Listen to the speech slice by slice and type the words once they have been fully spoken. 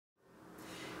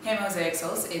Hey Mosaic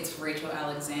Souls, it's Rachael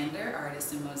Alexander,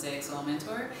 artist and Mosaic Soul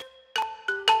mentor.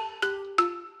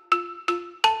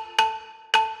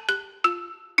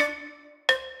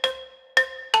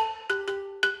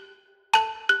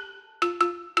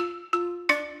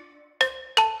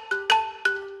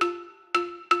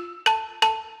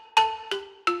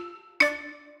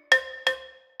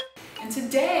 And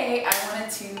today I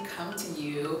wanted to come to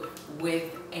you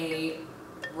with a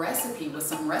recipe, with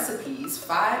some recipes,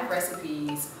 5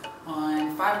 recipes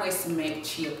on 5 ways to make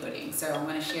chia pudding. So I'm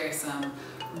going to share some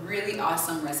really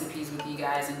awesome recipes with you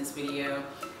guys in this video.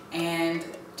 And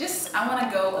I want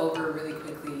to go over really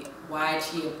quickly why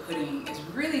chia pudding is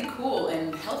really cool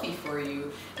and healthy for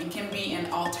you and can be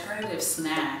an alternative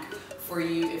snack for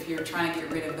you if you're trying to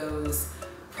get rid of those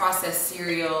processed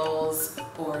cereals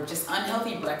or just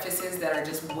unhealthy breakfasts that are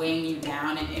just weighing you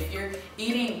down. And if you're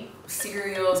eating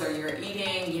cereals or you're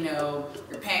eating, your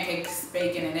pancakes,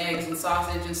 bacon and eggs and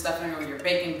sausage and stuff, or your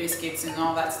bacon biscuits and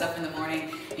all that stuff in the morning,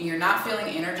 and you're not feeling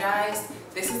energized,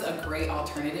 this is a great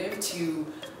alternative to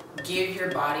give your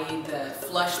body the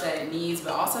flush that it needs,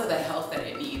 but also the health that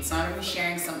it needs. So I'm going to be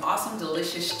sharing some awesome,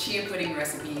 delicious chia pudding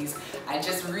recipes. I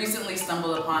just recently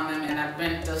stumbled upon them and I've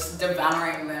been just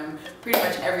devouring them pretty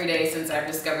much every day since I've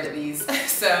discovered these.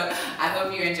 So I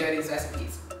hope you enjoy these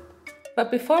recipes. But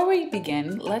before we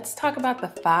begin, let's talk about the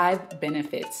 5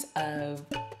 benefits of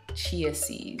chia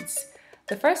seeds.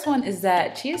 The first one is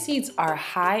that chia seeds are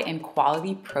high in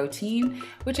quality protein,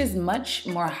 which is much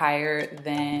more higher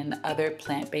than other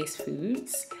plant-based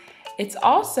foods. It's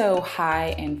also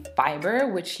high in fiber,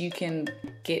 which you can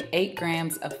get 8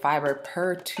 grams of fiber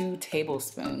per 2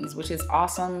 tablespoons, which is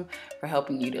awesome for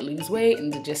helping you to lose weight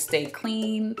and to just stay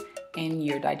clean in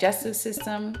your digestive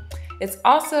system. It's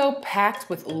also packed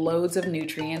with loads of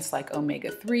nutrients like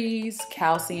omega-3s,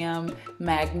 calcium,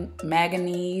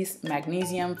 manganese,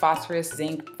 magnesium, phosphorus,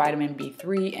 zinc, vitamin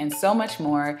B3, and so much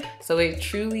more. So it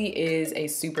truly is a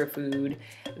superfood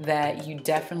that you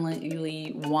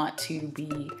definitely want to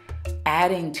be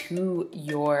adding to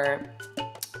your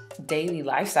daily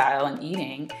lifestyle and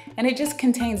eating. And it just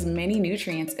contains many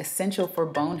nutrients essential for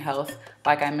bone health,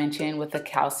 like I mentioned, with the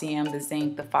calcium, the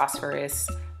zinc, the phosphorus,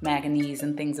 manganese,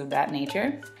 and things of that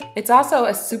nature. It's also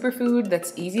a superfood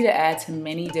that's easy to add to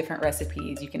many different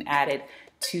recipes. You can add it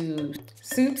to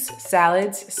soups,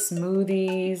 salads,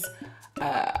 smoothies,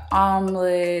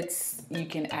 omelets. You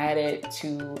can add it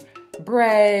to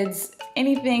breads,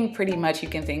 anything pretty much you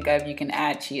can think of, you can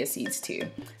add chia seeds to.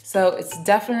 So it's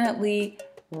definitely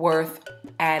worth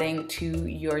adding to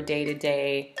your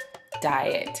day-to-day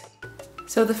diet.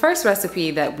 So the first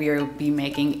recipe that we'll be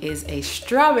making is a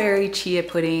strawberry chia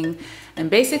pudding. And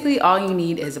basically all you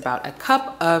need is about a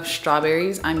cup of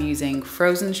strawberries. I'm using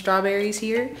frozen strawberries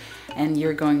here. And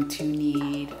you're going to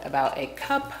need about a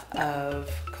cup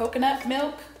of coconut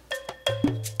milk,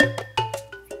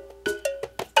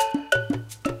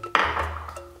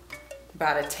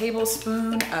 about a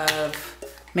tablespoon of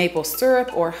maple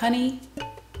syrup or honey,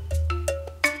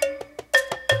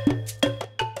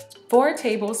 4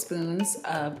 tablespoons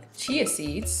of chia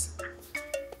seeds,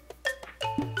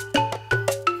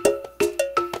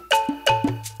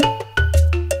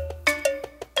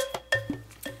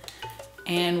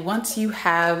 and once you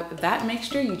have that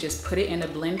mixture, you just put it in a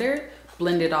blender,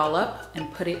 blend it all up,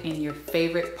 and put it in your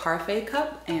favorite parfait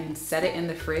cup and set it in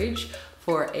the fridge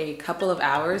for a couple of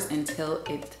hours until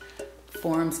it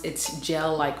forms its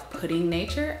gel-like pudding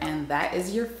nature, and that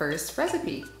is your first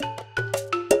recipe.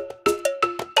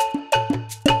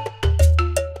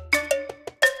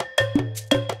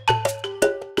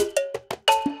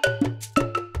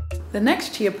 The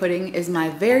next chia pudding is my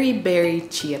very berry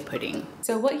chia pudding.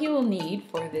 So what you will need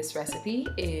for this recipe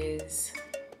is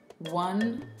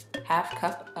 1/2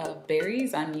 cup of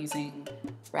berries. I'm using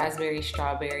raspberries,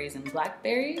 strawberries, and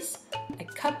blackberries. A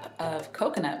cup of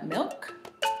coconut milk,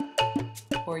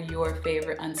 or your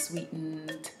favorite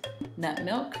unsweetened nut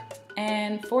milk,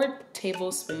 and 4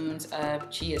 tablespoons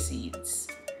of chia seeds.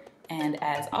 And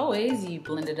as always, you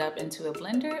blend it up into a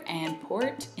blender and pour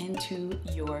it into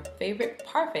your favorite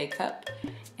parfait cup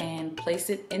and place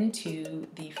it into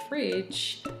the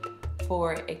fridge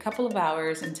for a couple of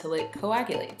hours until it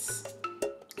coagulates.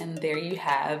 And there you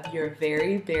have your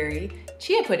very berry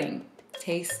chia pudding.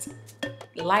 Tastes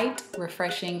light,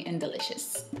 refreshing, and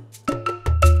delicious.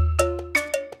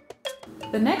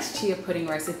 The next chia pudding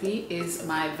recipe is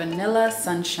my vanilla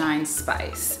sunshine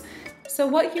spice. So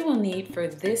what you will need for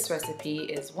this recipe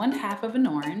is 1/2 of an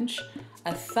orange,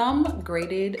 a thumb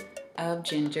grated of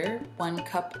ginger, 1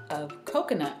 cup of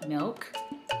coconut milk,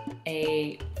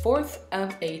 a 1/4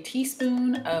 of a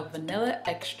teaspoon of vanilla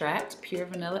extract, pure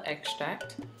vanilla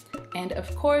extract, and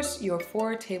of course your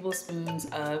 4 tablespoons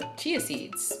of chia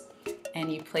seeds.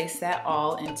 And you place that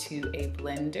all into a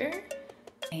blender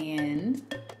and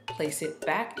place it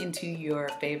back into your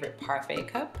favorite parfait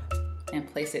cup and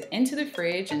place it into the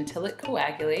fridge until it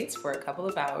coagulates for a couple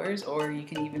of hours, or you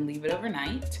can even leave it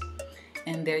overnight.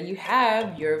 And there you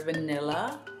have your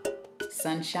vanilla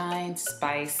sunshine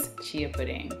spice chia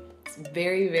pudding. It's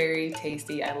very, very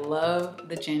tasty. I love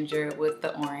the ginger with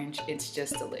the orange. It's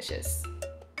just delicious.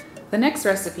 The next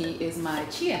recipe is my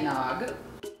chia nog.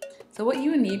 So what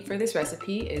you need for this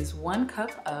recipe is 1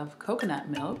 cup of coconut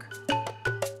milk,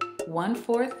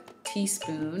 1/4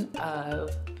 teaspoon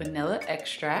of vanilla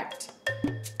extract,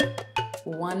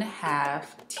 1/2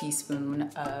 teaspoon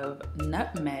of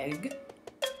nutmeg,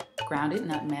 grounded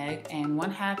nutmeg, and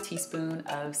 1/2 teaspoon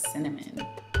of cinnamon.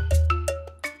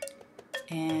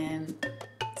 And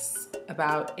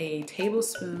about a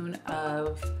tablespoon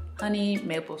of honey,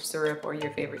 maple syrup, or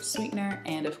your favorite sweetener,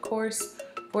 and of course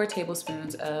 4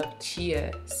 tablespoons of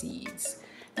chia seeds.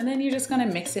 And then you're just gonna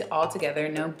mix it all together.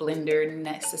 No blender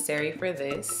necessary for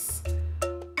this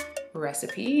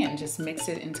recipe, and just mix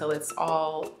it until it's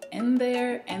all in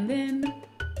there, and then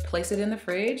place it in the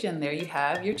fridge, and there you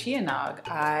have your chia nog.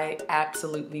 I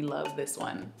absolutely love this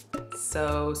one.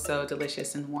 So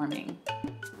delicious and warming.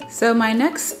 So my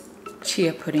next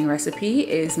chia pudding recipe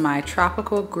is my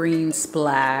tropical green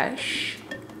splash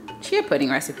chia pudding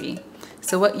recipe.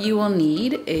 So what you will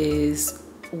need is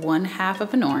 1/2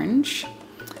 of an orange,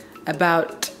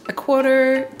 about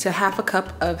 1/4 to 1/2 a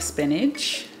cup of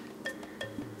spinach,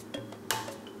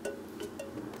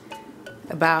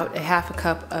 about 1/2 a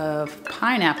cup of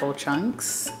pineapple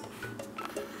chunks,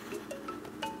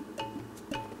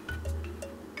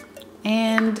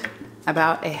 and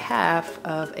about 1/2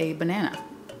 of a banana.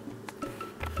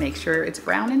 Make sure it's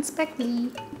brown and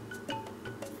speckly.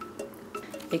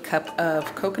 A cup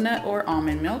of coconut or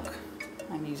almond milk.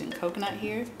 I'm using coconut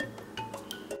here.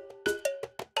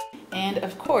 And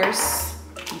of course,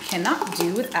 you cannot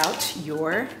do without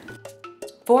your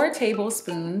 4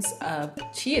 tablespoons of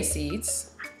chia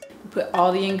seeds. Put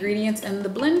all the ingredients in the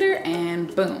blender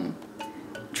and boom,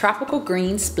 tropical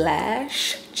green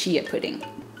splash chia pudding.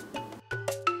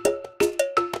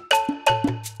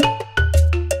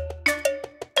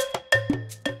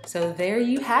 So there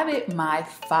you have it, my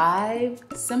 5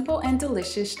 simple and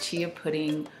delicious chia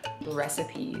pudding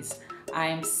recipes. I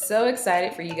am so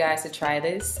excited for you guys to try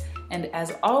this. And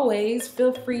as always,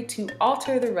 feel free to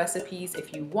alter the recipes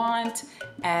if you want,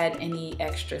 add any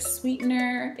extra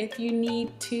sweetener if you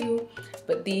need to,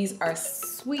 but these are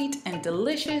sweet and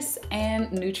delicious and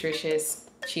nutritious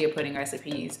chia pudding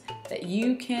recipes that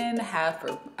you can have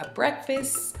for a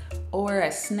breakfast or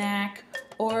a snack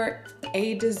or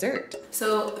a dessert.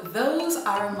 So those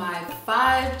are my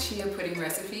 5 chia pudding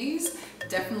recipes.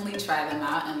 Definitely try them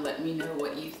out and let me know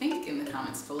what you think in the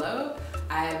comments below.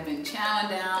 I have been chowing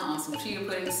down on some chia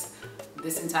puddings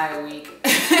this entire week.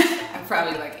 I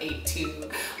probably like ate 2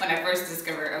 when I first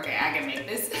discovered, okay, I can make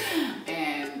this.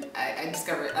 And I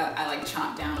discovered I like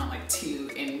chomped down on like 2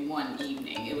 in one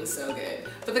evening. It was so good.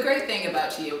 But the great thing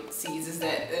about chia seeds is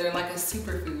that they're like a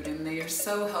superfood and they are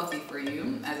so healthy for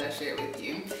you, as I shared with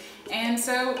you. And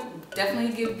so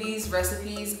definitely give these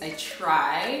recipes a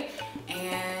try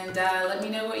and let me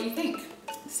know what you think.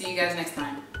 See you guys next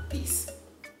time. Peace.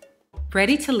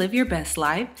 Ready to live your best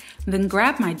life? Then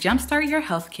grab my Jumpstart Your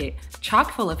Health Kit,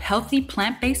 chock full of healthy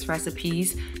plant-based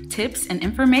recipes, tips, and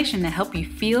information to help you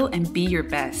feel and be your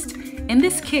best. In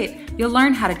this kit, you'll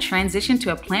learn how to transition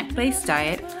to a plant-based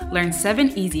diet, learn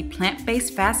 7 easy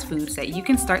plant-based fast foods that you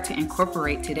can start to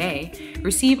incorporate today,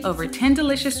 receive over 10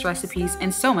 delicious recipes,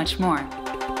 and so much more.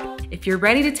 If you're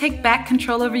ready to take back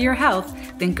control over your health,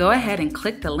 then go ahead and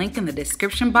click the link in the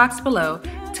description box below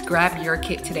to grab your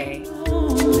kit today.